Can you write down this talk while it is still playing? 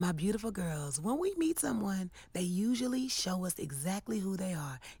My beautiful girls, when we meet someone, they usually show us exactly who they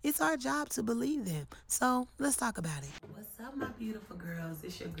are. It's our job to believe them. So let's talk about it. What's up, my beautiful girls?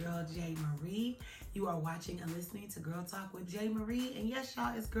 It's your girl, J. Marie. You are watching and listening to Girl Talk with J. Marie. And yes,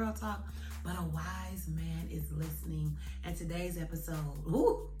 y'all, it's Girl Talk, but a wise man is listening. And today's episode,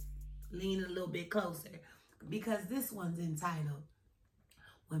 lean a little bit closer because this one's entitled,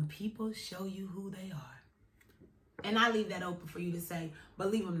 When People Show You Who They Are. And I leave that open for you to say,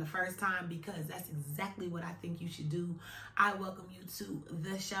 believe them the first time, because that's exactly what I think you should do. I welcome you to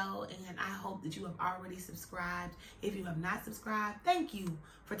the show, and I hope that you have already subscribed. If you have not subscribed, thank you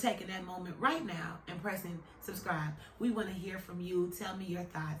for taking that moment right now and pressing subscribe. We want to hear from you. Tell me your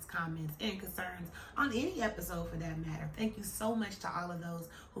thoughts, comments, and concerns on any episode for that matter. Thank you so much to all of those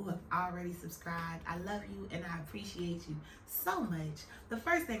who have already subscribed. I love you and I appreciate you so much. The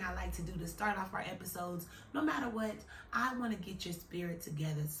first thing I like to do to start off our episodes, no matter what, I want to get your spirit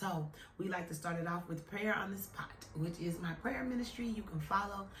together. So we like to start it off with prayer on the spot, which is my prayer ministry you can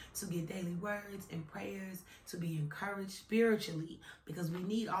follow to get daily words and prayers, to be encouraged spiritually, because we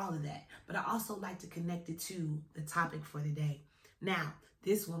need all of that. But I also like to connect it to the topic for the day. Now,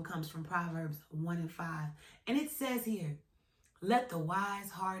 this one comes from Proverbs 1:5, and it says here, let the wise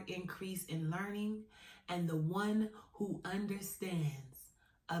heart increase in learning, and the one who understands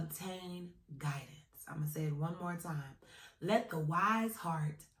obtain guidance. I'm going to say it one more time. Let the wise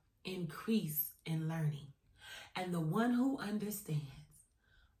heart increase in learning, and the one who understands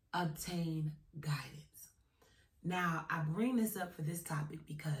obtain guidance. Now, I bring this up for this topic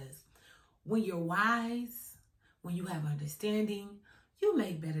because when you're wise, when you have understanding, you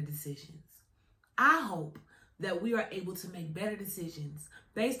make better decisions. I hope that we are able to make better decisions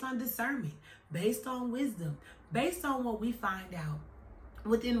based on discernment, based on wisdom, based on what we find out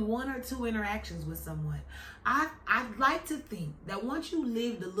within one or two interactions with someone. I'd like to think that once you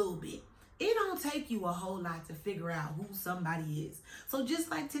lived a little bit, it don't take you a whole lot to figure out who somebody is. So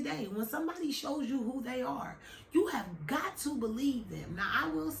just like today, when somebody shows you who they are, you have got to believe them. Now, I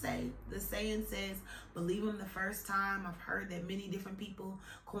will say, the saying says, believe them the first time. I've heard that many different people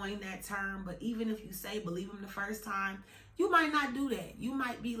coin that term, but even if you say believe them the first time, you might not do that. You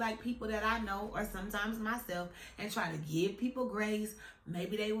might be like people that I know, or sometimes myself, and try to give people grace.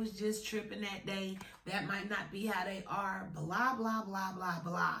 Maybe they was just tripping that day. That might not be how they are. Blah, blah, blah, blah,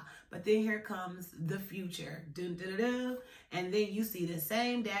 blah. But then here comes the future. Dun, dun, dun, dun. And then you see the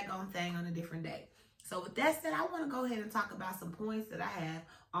same daggone thing on a different day. So with that said, I want to go ahead and talk about some points that I have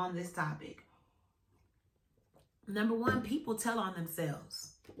on this topic. Number one, people tell on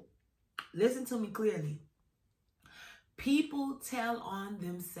themselves. Listen to me clearly. People tell on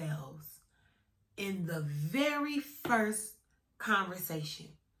themselves in the very first conversation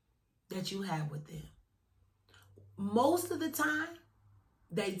that you have with them. Most of the time,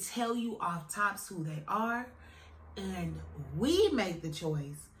 they tell you off tops who they are, and we make the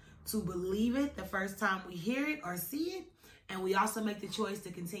choice to believe it the first time we hear it or see it, and we also make the choice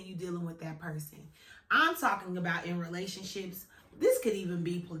to continue dealing with that person. I'm talking about in relationships. This could even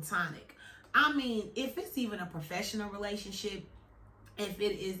be platonic. I mean, if it's even a professional relationship, if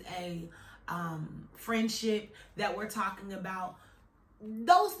it is a friendship that we're talking about,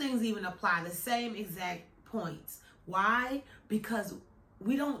 those things even apply, the same exact points. Why? Because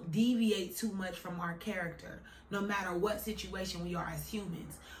we don't deviate too much from our character, no matter what situation we are as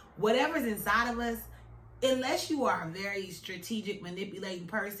humans. Whatever's inside of us, unless you are a very strategic, manipulating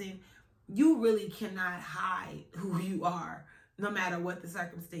person, you really cannot hide who you are, no matter what the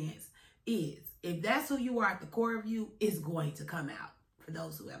circumstance is. If that's who you are at the core of you, it's going to come out for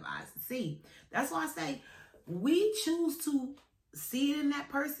those who have eyes to see. That's why I say we choose to see it in that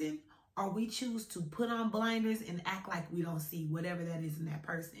person, or we choose to put on blinders and act like we don't see whatever that is in that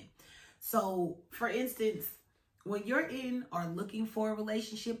person. So, for instance, when you're in or looking for a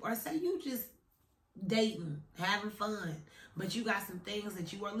relationship, or say you just dating, having fun, but you got some things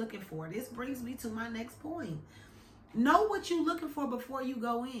that you are looking for, this brings me to my next point. Know what you're looking for before you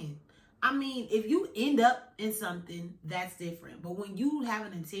go in. I mean, if you end up in something, that's different. But when you have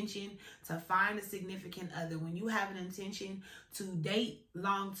an intention to find a significant other, when you have an intention to date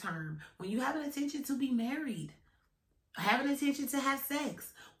long term, when you have an intention to be married, have an intention to have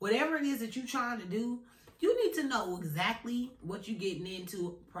sex, whatever it is that you're trying to do, you need to know exactly what you're getting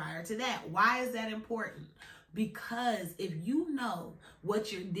into prior to that. Why is that important? Because if you know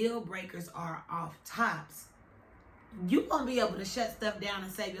what your deal breakers are off tops, you're going to be able to shut stuff down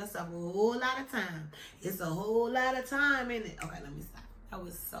and save yourself a whole lot of time. It's a whole lot of time in it. Okay, let me stop. That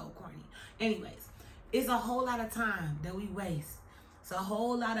was so corny. Anyways, it's a whole lot of time that we waste. It's a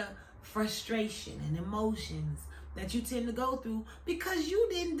whole lot of frustration and emotions that you tend to go through because you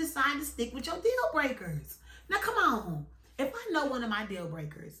didn't decide to stick with your deal breakers. Now, come on. If I know one of my deal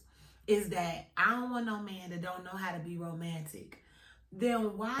breakers is that I don't want no man that don't know how to be romantic,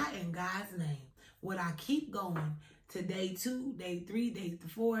 then why in God's name would I keep going to day 2, day 3, day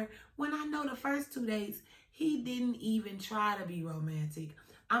 4, when I know the first 2 days he didn't even try to be romantic?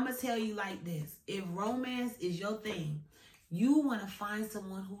 I'm going to tell you like this. If romance is your thing, you want to find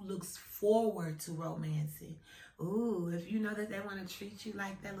someone who looks forward to romancing. Ooh, if you know that they want to treat you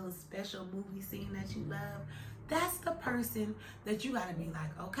like that little special movie scene that you love, that's the person that you got to be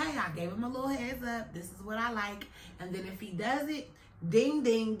like, okay, I gave him a little heads up. This is what I like. And then if he does it, ding,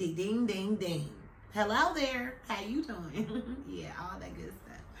 ding, ding, ding, ding, ding. Hello there. How you doing? Yeah, all that good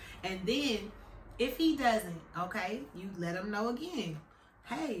stuff. And then if he doesn't, okay, you let him know again.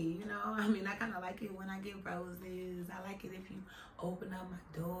 Hey, you know, I mean, I kind of like it when I get roses. I like it if you open up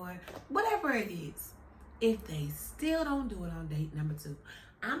my door. Whatever it is. If they still don't do it on date number 2,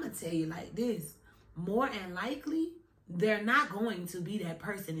 I'm going to tell you like this. More than likely, they're not going to be that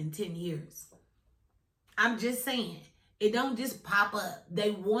person in 10 years. I'm just saying. It don't just pop up.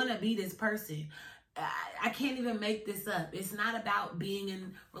 They want to be this person. I can't even make this up. It's not about being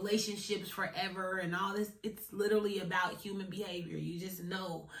in relationships forever and all this. It's literally about human behavior. You just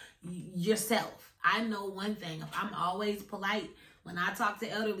know yourself. I know one thing. If I'm always polite when I talk to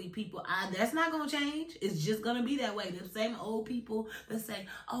elderly people, that's not going to change. It's just going to be that way. The same old people that say,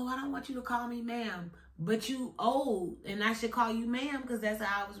 oh, I don't want you to call me ma'am, but you old and I should call you ma'am because that's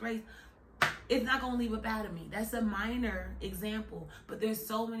how I was raised. It's not going to leave a bad of me. That's a minor example. But there's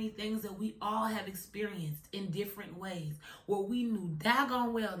so many things that we all have experienced in different ways where we knew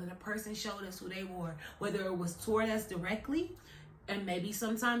daggone well that a person showed us who they were, whether it was toward us directly, and maybe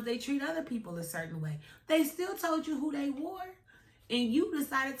sometimes they treat other people a certain way. They still told you who they were, and you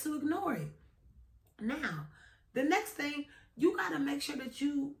decided to ignore it. Now, the next thing, you got to make sure that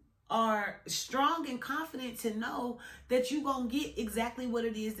you are strong and confident to know that you're going to get exactly what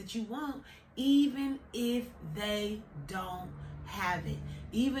it is that you want, even if they don't have it,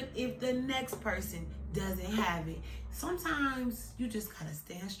 even if the next person doesn't have it. Sometimes you just got to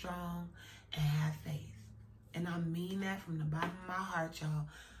stand strong and have faith. And I mean that from the bottom of my heart, y'all.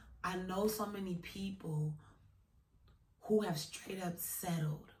 I know so many people who have straight up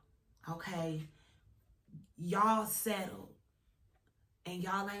settled, okay? Y'all settled. And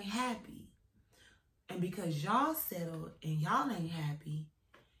y'all ain't happy. And because y'all settled and y'all ain't happy,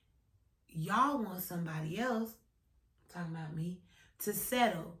 y'all want somebody else, talking about me, to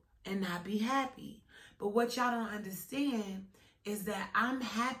settle and not be happy. But what y'all don't understand is that I'm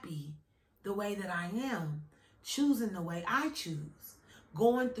happy the way that I am, choosing the way I choose,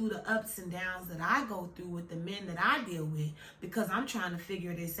 going through the ups and downs that I go through with the men that I deal with, because I'm trying to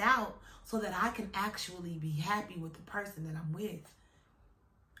figure this out so that I can actually be happy with the person that I'm with.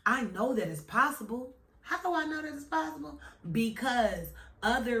 I know that it's possible. How do I know that it's possible? Because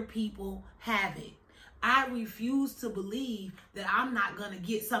other people have it. I refuse to believe that I'm not going to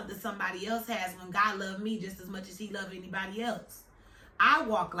get something somebody else has when God loved me just as much as he loved anybody else. I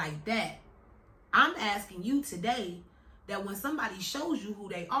walk like that. I'm asking you today that when somebody shows you who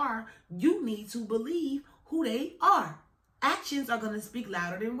they are, you need to believe who they are. Actions are going to speak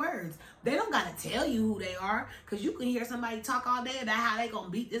louder than words. They don't got to tell you who they are, because you can hear somebody talk all day about how they going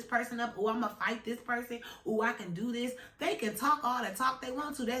to beat this person up. Oh, I'm going to fight this person. Oh, I can do this. They can talk all the talk they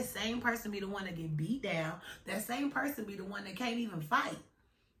want to. That same person be the one that get beat down. That same person be the one that can't even fight.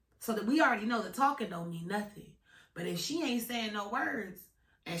 So that we already know the talking don't mean nothing. But if she ain't saying no words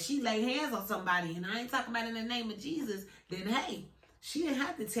and she lay hands on somebody, and I ain't talking about in the name of Jesus, then hey, she didn't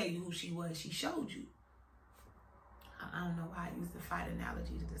have to tell you who she was. She showed you. I don't know why I used the fight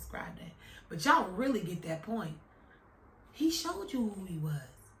analogy to describe that. But y'all really get that point. He showed you who he was.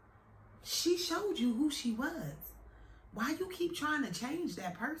 She showed you who she was. Why you keep trying to change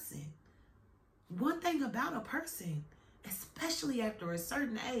that person? One thing about a person, especially after a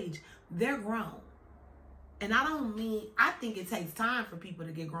certain age, they're grown. And I think it takes time for people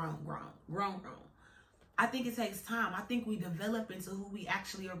to get grown. I think it takes time. I think we develop into who we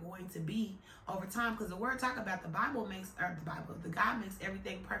actually are going to be over time, because the word talk about the God makes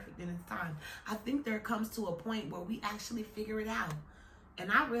everything perfect in its time. I think there comes to a point where we actually figure it out.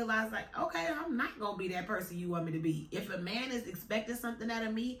 And I realized, like, okay, I'm not going to be that person you want me to be. If a man is expecting something out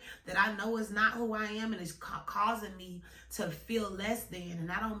of me that I know is not who I am and is causing me to feel less than,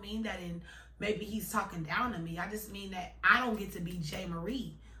 and I don't mean that in maybe he's talking down to me. I just mean that I don't get to be J.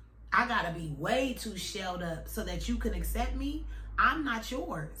 Marie. I got to be way too shelled up so that you can accept me. I'm not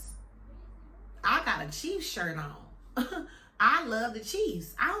yours. I got a Chiefs shirt on. I love the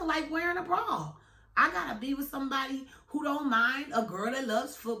Chiefs. I don't like wearing a bra. I gotta be with somebody who don't mind a girl that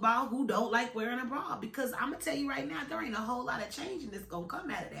loves football, who don't like wearing a bra. Because I'm gonna tell you right now, there ain't a whole lot of changing that's gonna come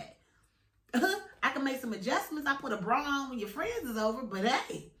out of that. I can make some adjustments. I put a bra on when your friends is over, but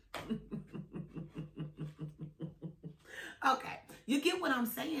hey. Okay, you get what I'm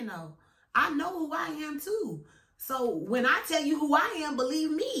saying though. I know who I am too. So when I tell you who I am,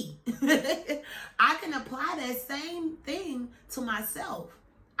 believe me. I can apply that same thing to myself.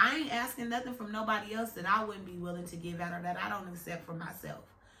 I ain't asking nothing from nobody else that I wouldn't be willing to give out or that I don't accept for myself.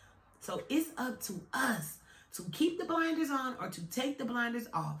 So it's up to us to keep the blinders on or to take the blinders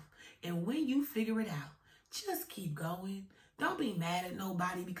off. And when you figure it out, just keep going. Don't be mad at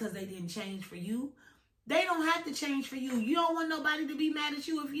nobody because they didn't change for you. They don't have to change for you. You don't want nobody to be mad at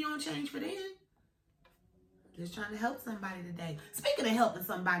you if you don't change for them. Just trying to help somebody today. Speaking of helping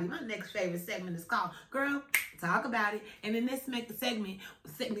somebody, my next favorite segment is called Girl, Talk About It. And in this segment,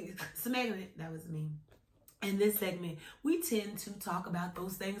 that was me. In this segment, we tend to talk about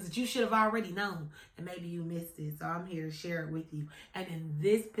those things that you should have already known. And maybe you missed it, so I'm here to share it with you. And in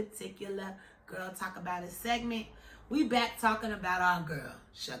this particular Girl Talk About It segment, we back talking about our girl,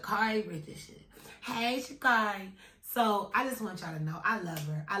 Sha'Carri Richardson. Hey, Sha'Carri. So I just want y'all to know, I love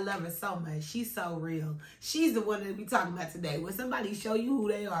her. I love her so much. She's so real. She's the one that we talking about today. When somebody show you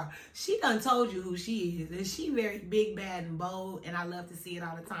who they are, she done told you who she is. And she very big, bad, and bold. And I love to see it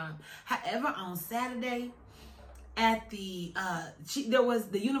all the time. However, on Saturday, at the there was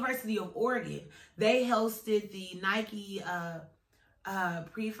the University of Oregon. They hosted the Nike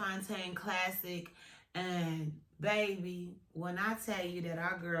Prefontaine Classic, and baby, when I tell you that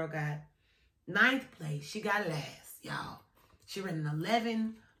our girl got 9th place, she got last, y'all. She ran an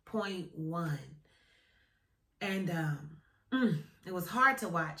 11.1, and it was hard to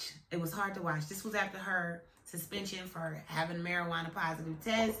watch. It was hard to watch. This was after her suspension for having a marijuana positive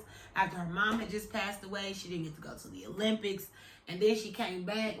test. After her mom had just passed away, she didn't get to go to the Olympics. And then she came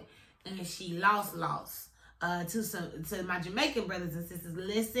back and she lost to my Jamaican brothers and sisters.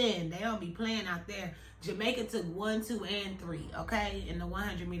 Listen, they don't be playing out there. Jamaica took 1, 2, and 3, okay, in the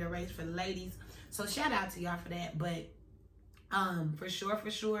 100-meter race for the ladies. So shout out to y'all for that. But for sure,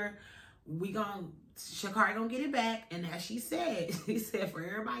 Sha'Carri gonna get it back. And as she said, for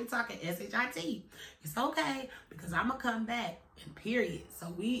everybody talking SHIT, it's okay because I'm gonna come back, and period. So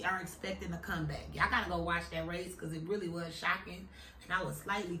we are expecting a comeback. Y'all gotta go watch that race because it really was shocking. And I was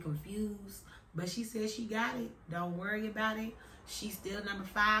slightly confused. But she said she got it. Don't worry about it. She's still number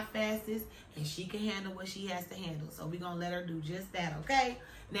 5 fastest, and she can handle what she has to handle. So we're going to let her do just that, okay?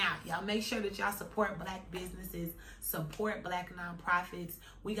 Now, y'all make sure that y'all support Black businesses, support Black nonprofits.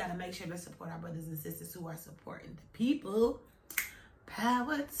 We got to make sure to support our brothers and sisters who are supporting the people.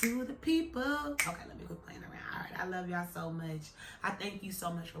 Power to the people. Okay, let me quit playing around. All right, I love y'all so much. I thank you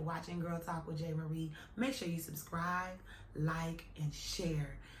so much for watching Girl Talk with J. Marie. Make sure you subscribe, like, and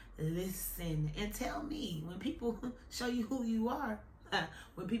share. Listen and tell me, when people show you who you are,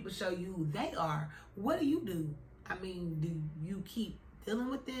 when people show you who they are, what do you do? I mean, do you keep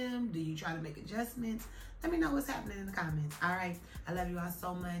dealing with them? Do you try to make adjustments? Let me know what's happening in the comments. All right, I love you all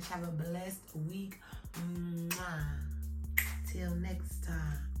so much. Have a blessed week. Mwah. Till next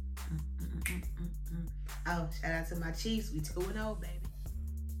time. Oh, shout out to my Chiefs. We 2-0, baby.